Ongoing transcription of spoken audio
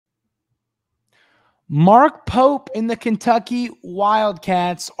Mark Pope and the Kentucky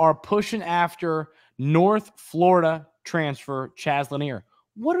Wildcats are pushing after North Florida transfer Chaz Lanier.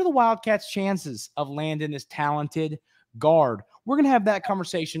 What are the Wildcats' chances of landing this talented guard? We're going to have that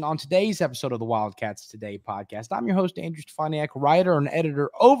conversation on today's episode of the Wildcats Today podcast. I'm your host, Andrew Stefaniak, writer and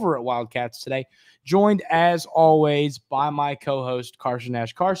editor over at Wildcats Today, joined as always by my co-host, Carson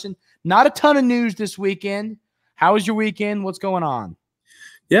Nash. Carson, not a ton of news this weekend. How was your weekend? What's going on?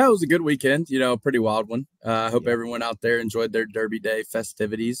 Yeah, it was a good weekend, pretty wild one. I hope everyone out there enjoyed their Derby Day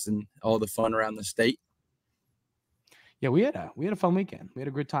festivities and all the fun around the state. Yeah, we had a fun weekend. We had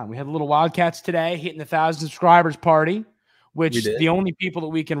a good time. We had a little Wildcats Today hitting the 1,000 subscribers party, which the only people that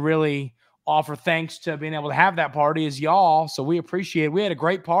we can really offer thanks to being able to have that party is y'all. So we appreciate it. We had a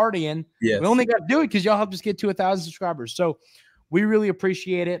great party, and we only got to do it because y'all helped us get to 1,000 subscribers. So we really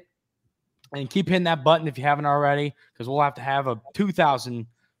appreciate it. And keep hitting that button if you haven't already, because we'll have to have a 2,000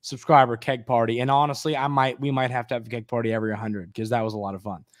 subscriber keg party. And honestly, we might have to have a keg party every 100 because that was a lot of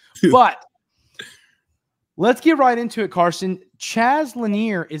fun. But let's get right into it, Carson. Chaz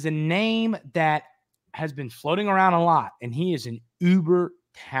Lanier is a name that has been floating around a lot, and he is an uber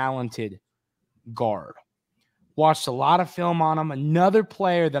talented guard. Watched a lot of film on him. Another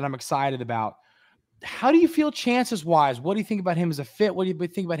player that I'm excited about. How do you feel chances-wise? What do you think about him as a fit? What do you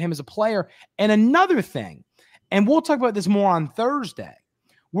think about him as a player? And another thing, and we'll talk about this more on Thursday.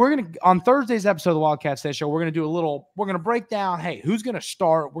 On Thursday's episode of the Wildcats Today Show, we're going to break down, hey, who's going to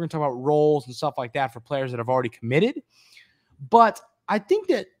start? We're going to talk about roles and stuff like that for players that have already committed. But I think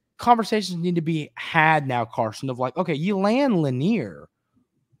that conversations need to be had now, Carson, of like, okay, you land Lanier,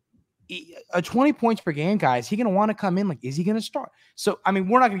 a 20 points per game guy. Is he going to want to come in? Like, is he going to start? So, I mean,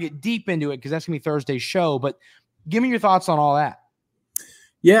 we're not going to get deep into it because that's going to be Thursday's show, but give me your thoughts on all that.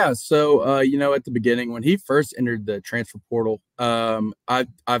 Yeah. So, at the beginning, when he first entered the transfer portal,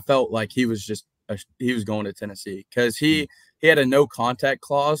 I felt like he was going to Tennessee because he had a no contact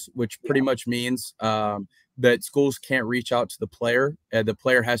clause, which pretty much means that schools can't reach out to the player, and the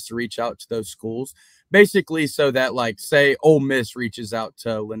player has to reach out to those schools, basically so that, like, say Ole Miss reaches out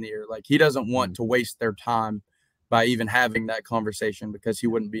to Lanier, like he doesn't want to waste their time by even having that conversation because he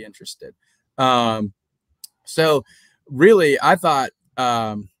wouldn't be interested. So really, I thought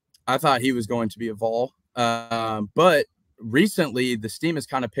he was going to be a Vol, but recently the steam has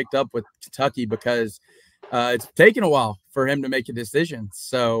kind of picked up with Kentucky because it's taken a while for him to make a decision.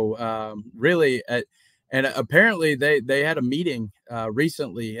 So really, and apparently they had a meeting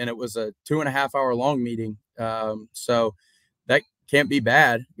recently, and it was a 2.5-hour long meeting. So that can't be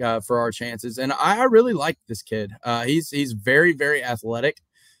bad for our chances. And I really like this kid. He's very, very athletic.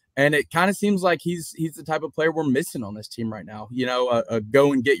 And it kind of seems like he's the type of player we're missing on this team right now. A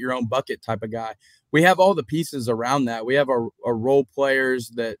go and get your own bucket type of guy. We have all the pieces around that. We have our role players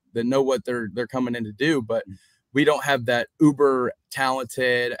that know what they're coming in to do, but we don't have that uber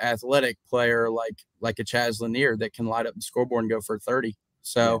talented athletic player like a Chaz Lanier that can light up the scoreboard and go for 30.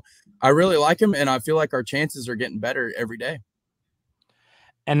 So I really like him, and I feel like our chances are getting better every day.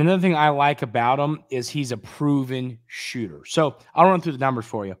 And another thing I like about him is he's a proven shooter. So I'll run through the numbers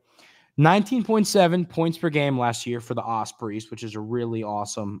for you. 19.7 points per game last year for the Ospreys, which is a really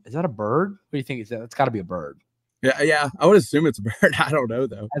awesome. Is that a bird? What do you think? It's got to be a bird. Yeah. I would assume it's a bird. I don't know,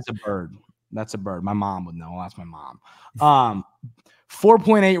 though. That's a bird. My mom would know. That's my mom.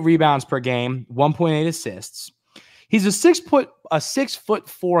 4.8 rebounds per game, 1.8 assists. He's a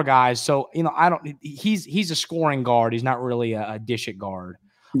 6'4" guy. So, he's a scoring guard. He's not really a dish it guard.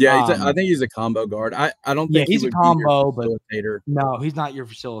 Yeah, I think he's a combo guard. I don't think he's a combo, but no, he's not your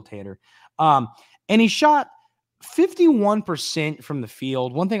facilitator. And he shot 51% from the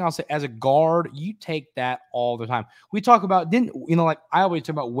field. One thing I'll say, as a guard, you take that all the time. We talk about, I always talk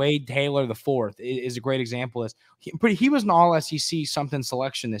about Wade Taylor the fourth is a great example. He was an all SEC something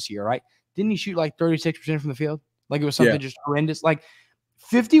selection this year, right? Didn't he shoot like 36% from the field? Like it was something just horrendous. Like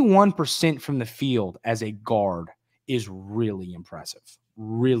 51% from the field as a guard is really impressive.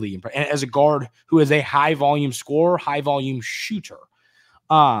 Really impressive. And as a guard who is a high volume scorer, high volume shooter,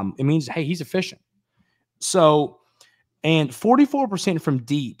 it means, hey, he's efficient. So, and 44% from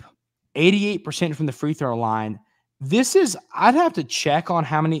deep, 88% from the free throw line. I'd have to check on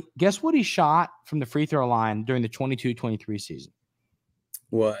how many, guess what he shot from the free throw line during the 22-23 season?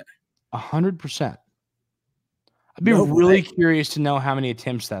 What? 100%. I'd be really curious to know how many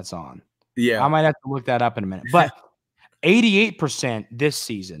attempts that's on. Yeah. I might have to look that up in a minute. But 88% this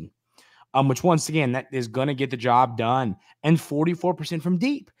season, which once again, that is going to get the job done, and 44% from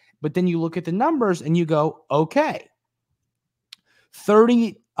deep. But then you look at the numbers and you go, okay,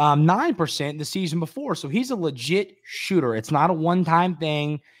 39% the season before. So he's a legit shooter. It's not a one-time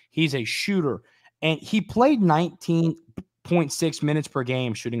thing. He's a shooter. And he played 19.6 minutes per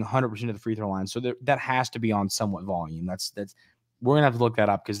game, shooting 100% of the free throw line. So that has to be on somewhat volume. That's we're going to have to look that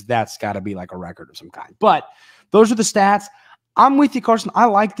up because that's got to be like a record of some kind. But those are the stats. I'm with you, Carson. I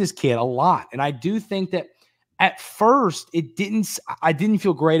like this kid a lot. And I do think that at first I didn't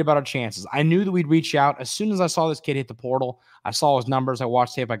feel great about our chances. I knew that we'd reach out. As soon as I saw this kid hit the portal, I saw his numbers. I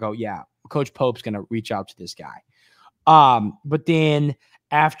watched tape. I go, yeah, Coach Pope's going to reach out to this guy. But then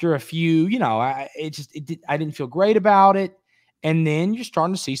after a few, I didn't feel great about it. And then you're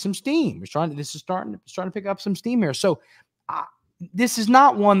starting to see some steam. This is starting to pick up some steam here. So this is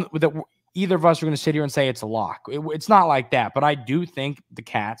not one that either of us are going to sit here and say it's a lock. It's not like that. But I do think the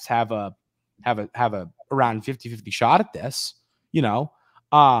Cats have a around 50-50 shot at this,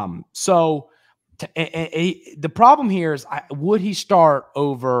 So the problem here is, would he start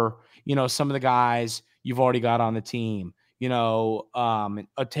over, some of the guys you've already got on the team,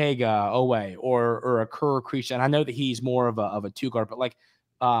 Ortega, Owe, or a Kerr Creech. And I know that he's more of a two guard, but like,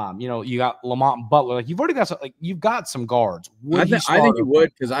 you got Lamont Butler. Like, you've already got you've got some guards. I think you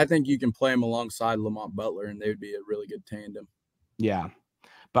would, because I think you can play him alongside Lamont Butler, and they would be a really good tandem. Yeah,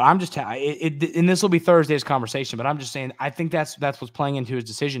 but I'm just and this will be Thursday's conversation. But I'm just saying, I think that's what's playing into his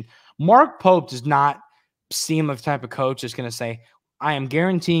decision. Mark Pope does not seem like the type of coach that's going to say, I am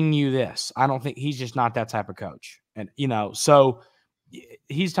guaranteeing you this. I don't think he's just not that type of coach. And, so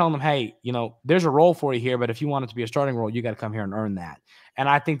he's telling them, hey, there's a role for you here, but if you want it to be a starting role, you got to come here and earn that. And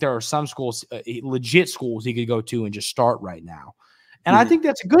I think there are some schools, legit schools, he could go to and just start right now. And I think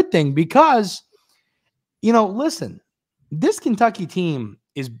that's a good thing because, listen, this Kentucky team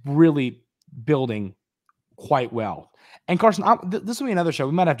is really building quite well. And Carson, this will be another show.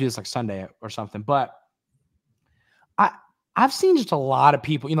 We might have to do this like Sunday or something, but I've seen just a lot of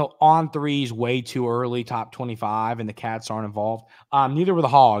people, on threes way too early, top 25, and the Cats aren't involved. Neither were the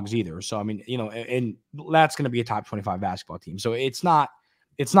Hogs either. So, I mean, and that's going to be a top 25 basketball team. So it's not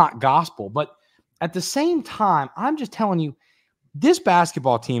gospel. But at the same time, I'm just telling you, this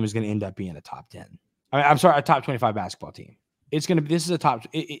basketball team is going to end up being a top 10. I'm sorry, a top 25 basketball team. This is a top.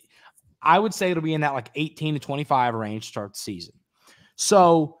 I would say it'll be in that like 18 to 25 range to start the season.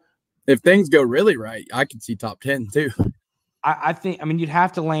 So if things go really right, I could see top 10 too. I think, you'd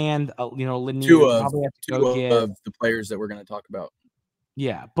have to land, Lanier. Two of the players that we're going to talk about.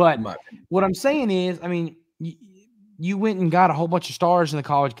 Yeah, but what I'm saying is, you went and got a whole bunch of stars in the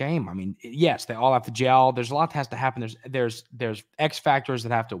college game. Yes, they all have to gel. There's a lot that has to happen. There's X factors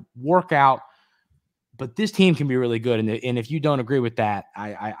that have to work out. But this team can be really good, and if you don't agree with that,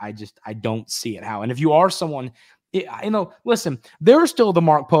 I don't see it how. And if you are someone, listen, there are still the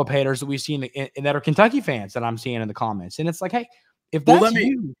Mark Pope haters that we see that are Kentucky fans that I'm seeing in the comments, and it's like, hey, if that's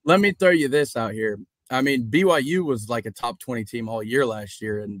let me throw you this out here. BYU was like a top 20 team all year last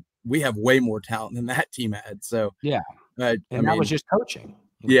year, and we have way more talent than that team had. So yeah, that was just coaching.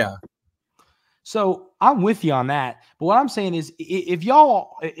 Yeah. So I'm with you on that. But what I'm saying is, if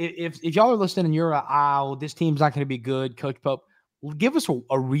y'all are listening and you're this team's not going to be good, Coach Pope, give us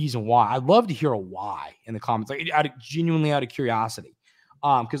a reason why. I'd love to hear a why in the comments, like genuinely out of curiosity,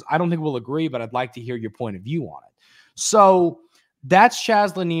 because I don't think we'll agree, but I'd like to hear your point of view on it. So that's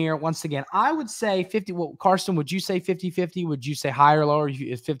Chaz Lanier. Once again, I would say 50. Well, Carson, would you say 50-50? Would you say higher or lower?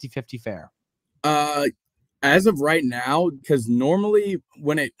 Is 50-50 fair? As of right now, because normally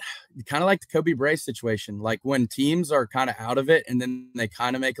when kind of like the Kobe Bryant situation, like when teams are kind of out of it and then they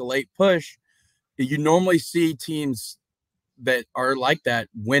kind of make a late push, you normally see teams that are like that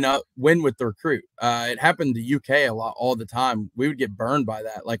win with the recruit. It happened to UK a lot all the time. We would get burned by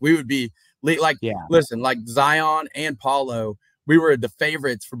that. Like we would be listen, like Zion and Paulo, we were the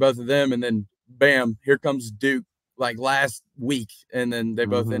favorites for both of them. And then bam, here comes Duke like last week. And then they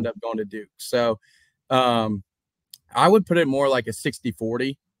both end up going to Duke. So I would put it more like a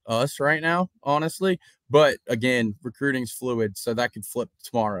 60-40 us right now, honestly. But again, recruiting's fluid, so that could flip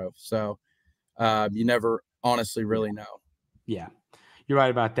tomorrow. So you never honestly really know. Yeah, you're right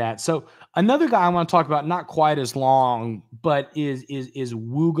about that. So another guy I want to talk about, not quite as long, but is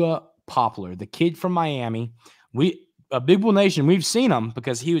Wooga Poplar, the kid from Miami. Big Bull Nation, we've seen him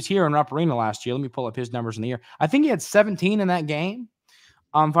because he was here in Rupp Arena last year. Let me pull up his numbers in the year. I think he had 17 in that game,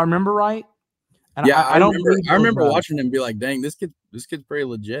 if I remember right. And yeah, I remember watching him and be like, dang, this kid's pretty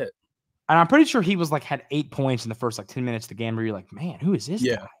legit. And I'm pretty sure he was had 8 points in the first 10 minutes of the game where you're like, man, who is this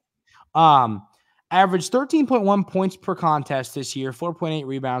guy? Averaged 13.1 points per contest this year, 4.8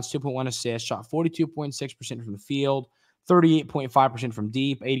 rebounds, 2.1 assists, shot 42.6% from the field, 38.5% from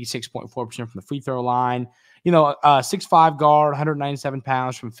deep, 86.4% from the free throw line. 6'5" guard, 197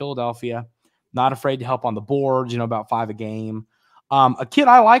 pounds from Philadelphia. Not afraid to help on the boards, about 5 a game. A kid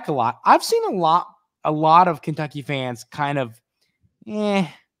I like a lot. I've seen a lot a lot of Kentucky fans kind of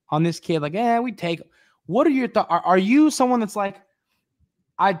on this kid, like, we take. What are your thoughts? Are you someone that's like,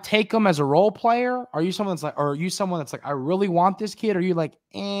 I'd take him as a role player? Are you someone that's like, or are you someone that's like, I really want this kid? Or are you like,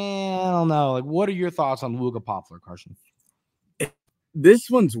 I don't know. Like, what are your thoughts on Wooga Poplar, Carson? This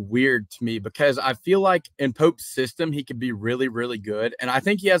one's weird to me because I feel like in Pope's system, he could be really, really good. And I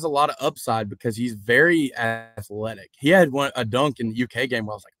think he has a lot of upside because he's very athletic. He had a dunk in the UK game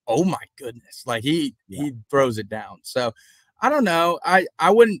where I was like, oh my goodness. Like he throws it down. So I don't know. I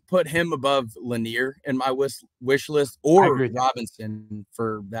wouldn't put him above Lanier in my wish list, or Robinson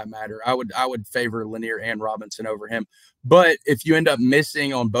for that matter. I would favor Lanier and Robinson over him. But if you end up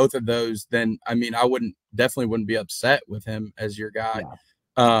missing on both of those, then I mean, I definitely wouldn't be upset with him as your guy.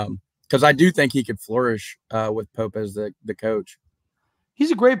 Because I do think he could flourish with Pope as the coach.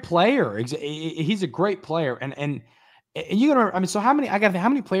 He's a great player. He's a great player. And you gotta, I mean, so how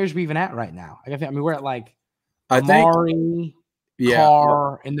many players are we even at right now? We're at like Amari,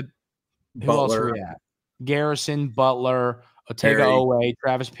 Carr, and who else are we at? Garrison, Butler, Otega Owe,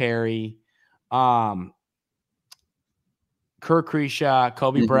 Travis Perry, Kirk Kresha,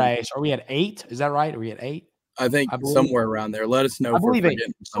 Kobe Bryce. Are we at 8? Is that right? Are we at 8? I think somewhere around there. Let us know if we're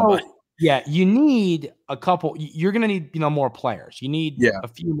forgetting somebody. So, yeah, you need a couple. You're going to need more players. You need a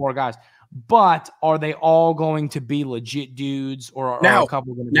few more guys. But are they all going to be legit dudes, or are a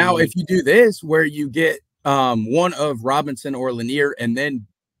couple going to be? Now, if you do this, where you get one of Robinson or Lanier and then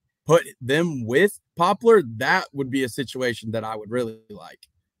put them with Poplar, that would be a situation that I would really like.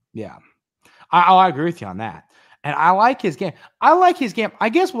 Yeah, I agree with you on that. And I like his game. I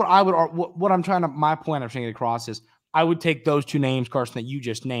guess my point I'm trying to get across is I would take those two names, Carson, that you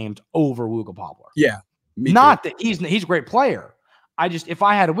just named over Wooga Poplar. Yeah. Not that he's a great player. If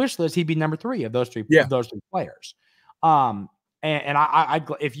I had a wish list, he'd be number 3 of those three players. And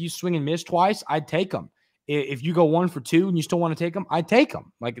if you swing and miss twice, I'd take him. If you go 1 for 2 and you still want to take him, I'd take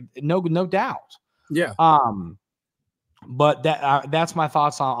him. Like no doubt. Yeah. But that's my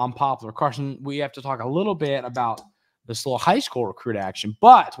thoughts on Poplar. Carson, we have to talk a little bit about this little high school recruit action,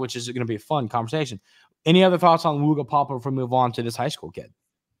 which is going to be a fun conversation. Any other thoughts on Wooga Poplar before we move on to this high school kid?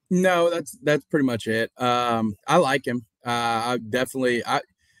 No, that's pretty much it. I like him. I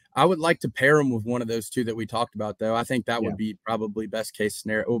would like to pair him with one of those two that we talked about, though. I think that would be probably best case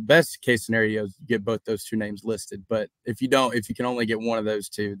scenario. Well, best case scenario is get both those two names listed. But if you can only get one of those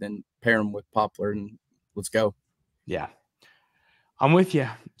two, then pair them with Poplar and let's go. Yeah, I'm with you.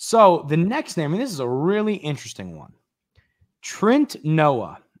 So the next name, and this is a really interesting one, Trent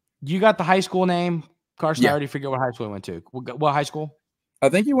Noah. You got the high school name, Carson? I already forget what high school he went to. What high school? I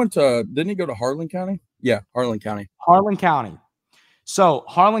think he went to. Didn't he go to Harlan County? Yeah, Harlan County. Harlan County. So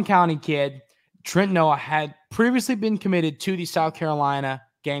Harlan County kid, Trent Noah, had previously been committed to the South Carolina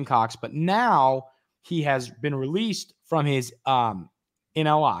Gamecocks, but now he has been released from his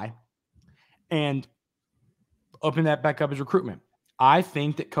NLI and opened that back up as recruitment. I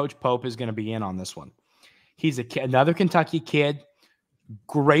think that Coach Pope is going to be in on this one. He's another Kentucky kid,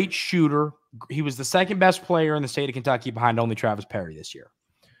 great shooter. He was the second best player in the state of Kentucky behind only Travis Perry this year.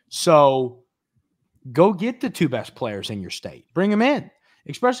 So go get the 2 best players in your state. Bring them in,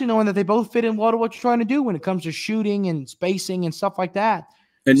 especially knowing that they both fit in well to what you're trying to do when it comes to shooting and spacing and stuff like that.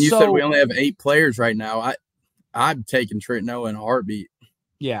 And you said we only have 8 players right now. I'm taking Trent Noah in a heartbeat.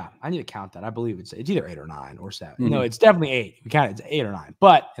 Yeah, I need to count that. I believe it's either 8 or 9 or 7. Mm-hmm. No, it's definitely 8. We count it's 8 or 9.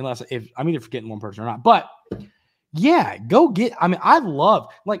 But if I'm either forgetting one person or not. But yeah, go get. I mean, I love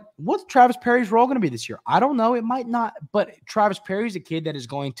what's Travis Perry's role going to be this year? I don't know. It might not. But Travis Perry's a kid that is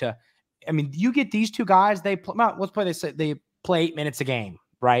going to. I mean, you get these 2 guys. They play 8 minutes a game,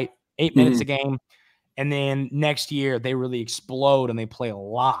 right? 8 minutes a game, and then next year they really explode and they play a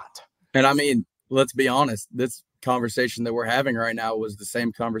lot. And I mean, let's be honest. This conversation that we're having right now was the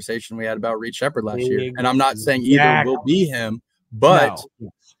same conversation we had about Reed Shepherd last year. And I'm not saying either will be him, but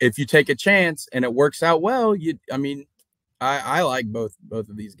if you take a chance and it works out well, I like both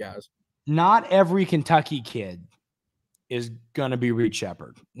of these guys. Not every Kentucky kid is going to be Reed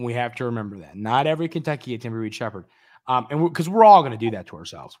Shepherd. We have to remember that. Not every Kentucky kid can be Reed Shepherd. And because we're all going to do that to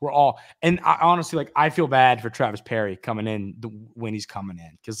ourselves. And I honestly, I feel bad for Travis Perry coming in when he's coming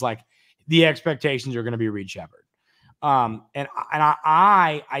in. Because the expectations are going to be Reed Shepherd. And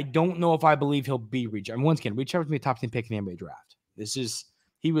I don't know if I believe he'll be Reed Shepherd. Once again, Reed Shepherd's going to be a top 10 pick in the NBA draft.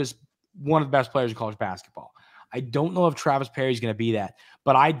 He was one of the best players in college basketball. I don't know if Travis Perry's going to be that,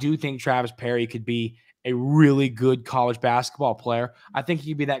 but I do think Travis Perry could be a really good college basketball player. I think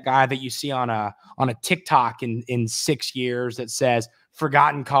he could be that guy that you see on a TikTok in 6 years that says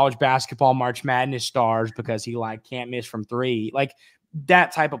forgotten college basketball March Madness stars because he can't miss from 3,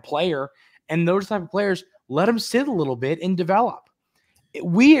 that type of player. And those type of players, let them sit a little bit and develop.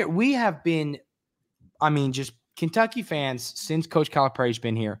 We have been, I mean, just Kentucky fans since Coach Calipari's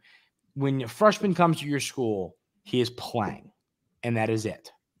been here. When a freshman comes to your school, he is playing, and that is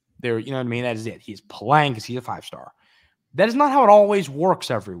it. There, you know what I mean? That is it. He's playing because he's a 5-star. That is not how it always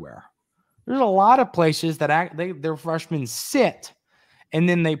works everywhere. There's a lot of places that their freshmen sit, and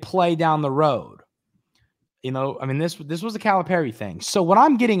then they play down the road. You know, I mean, this was a Calipari thing. So what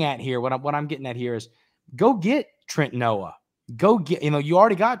I'm getting at here, what I'm getting at here is, go get Trent Noah. Go get, you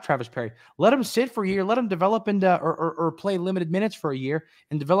already got Travis Perry. Let him sit for a year. Let him develop into or play limited minutes for a year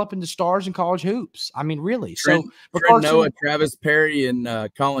and develop into stars in college hoops. I mean, really. Trent Noah, Travis Perry, and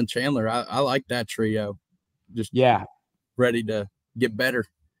Colin Chandler. I like that trio. Just ready to get better.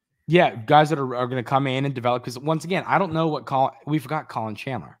 Yeah, guys that are going to come in and develop. Because once again, I don't know what we forgot Colin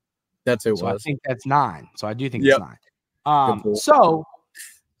Chandler. That's who it was. I think that's 9. So I do think it's 9. So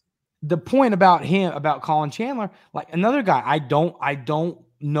the point about Colin Chandler, like another guy, I don't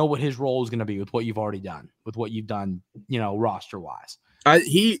know what his role is going to be with what you've already done, roster wise.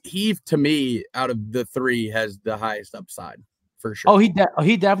 He to me, out of the 3, has the highest upside for sure. Oh, he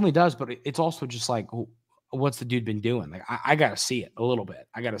definitely does, but it's also just like, what's the dude been doing? Like, I got to see it a little bit.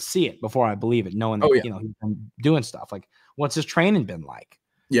 I got to see it before I believe it, knowing that, he's been doing stuff. Like, what's his training been like?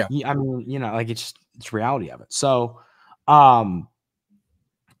 Yeah. I mean, like it's reality of it. So, and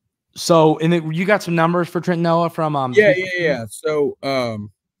then you got some numbers for Trent Noah from Yeah. So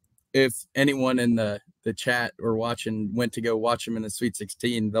if anyone in the chat or went to go watch him in the Sweet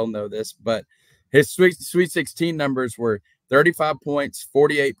 16, they'll know this, but his Sweet 16 numbers were 35 points,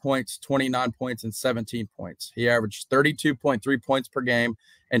 48 points, 29 points, and 17 points. He averaged 32.3 points per game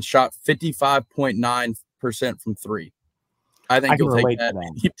and shot 55.9% from 3. I think you'll take that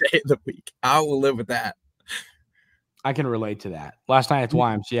any day of the week. I will live with that. I can relate to that. Last night at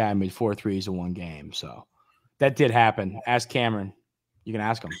YMCA, I made 4 threes in one game. So that did happen. Ask Cameron. You can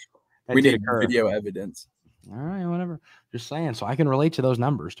ask him. We need video evidence. All right, whatever. Just saying. So I can relate to those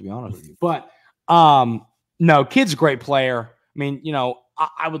numbers, to be honest with you. But no, kid's a great player. I mean,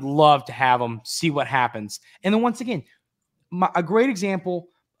 I would love to have him, see what happens. And then once again, a great example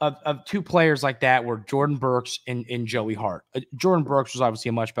of 2 players like that were Jordan Burks and Joey Hart. Jordan Burks was obviously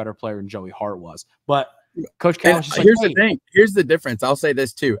a much better player than Joey Hart was. But Coach Cal was just like, here's the thing. Here's the difference. I'll say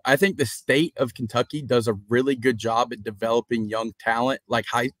this too. I think the state of Kentucky does a really good job at developing young talent, like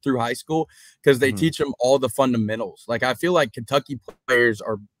through high school, because they teach them all the fundamentals. Like, I feel like Kentucky players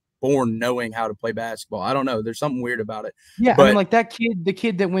are born knowing how to play basketball. I don't know. There's something weird about it. Yeah, but, I mean, like that kid, the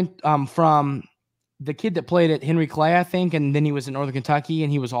kid that went from the kid that played at Henry Clay, I think, and then he was in Northern Kentucky,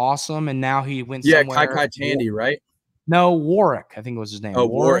 and he was awesome, and now he went somewhere. Yeah, Kai Tandy, right? No, Warwick, I think was his name. Oh,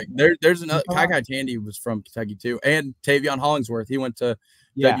 Warwick. There's another. Kai Tandy was from Kentucky too, and Tavion Hollingsworth. He went to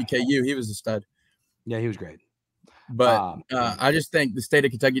WKU. He was a stud. Yeah, he was great. But I just think the state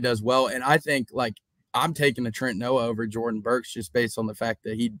of Kentucky does well, and I think like I'm taking a Trent Noah over Jordan Burks just based on the fact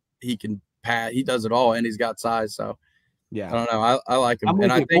that he can pass. He does it all, and he's got size. So yeah, I don't know. I like him,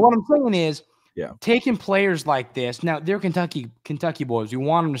 and I think what I'm saying is, taking players like this. Now they're Kentucky boys. We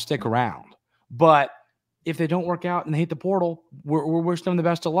want them to stick around, but if they don't work out and they hit the portal, we're wishing them the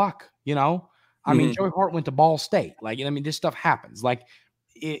best of luck. I mean, Joey Hart went to Ball State. Like, I mean, this stuff happens. Like,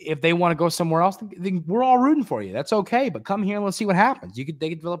 if they want to go somewhere else, then we're all rooting for you. That's okay. But come here and let's see what happens. They could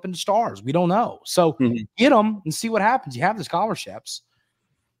develop into stars. We don't know. So get them and see what happens. You have the scholarships.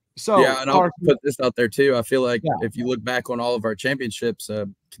 So yeah, and I'll put this out there too. I feel like if you look back on all of our championships,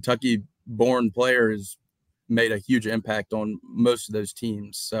 Kentucky-born players made a huge impact on most of those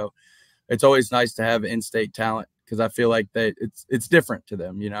teams. So it's always nice to have in-state talent because I feel like it's different to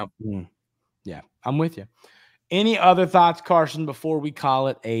them, Yeah, I'm with you. Any other thoughts, Carson, before we call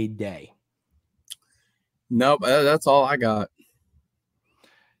it a day? Nope, that's all I got.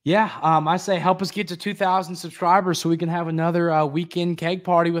 Yeah, I say help us get to 2,000 subscribers so we can have another weekend keg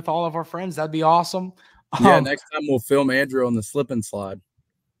party with all of our friends. That'd be awesome. Yeah, next time we'll film Andrew on the slip and slide.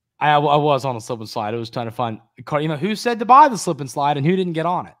 I was on the slip and slide. It was kind of fun. Who said to buy the slip and slide and who didn't get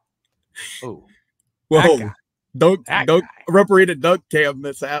on it? Oh, whoa! Don't referee dunk cam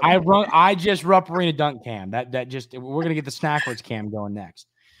this out. I just referee dunk cam. That just we're gonna get the Snackwards cam going next.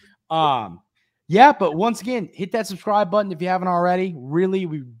 Yeah, but once again, hit that subscribe button if you haven't already. Really,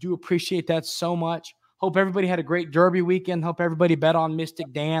 we do appreciate that so much. Hope everybody had a great Derby weekend. Hope everybody bet on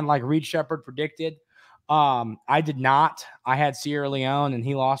Mystic Dan like Reed Shepherd predicted. I did not. I had Sierra Leone and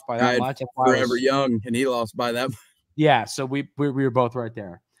he lost by that much. Forever Young and he lost by that much. Yeah, so we were both right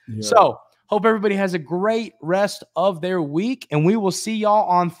there. Yeah. So hope everybody has a great rest of their week, and we will see y'all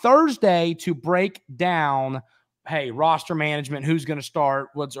on Thursday to break down hey, roster management, who's going to start,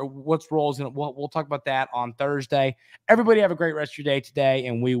 what's roles in it. We'll talk about that on Thursday. Everybody have a great rest of your day today,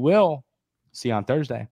 and we will see you on Thursday.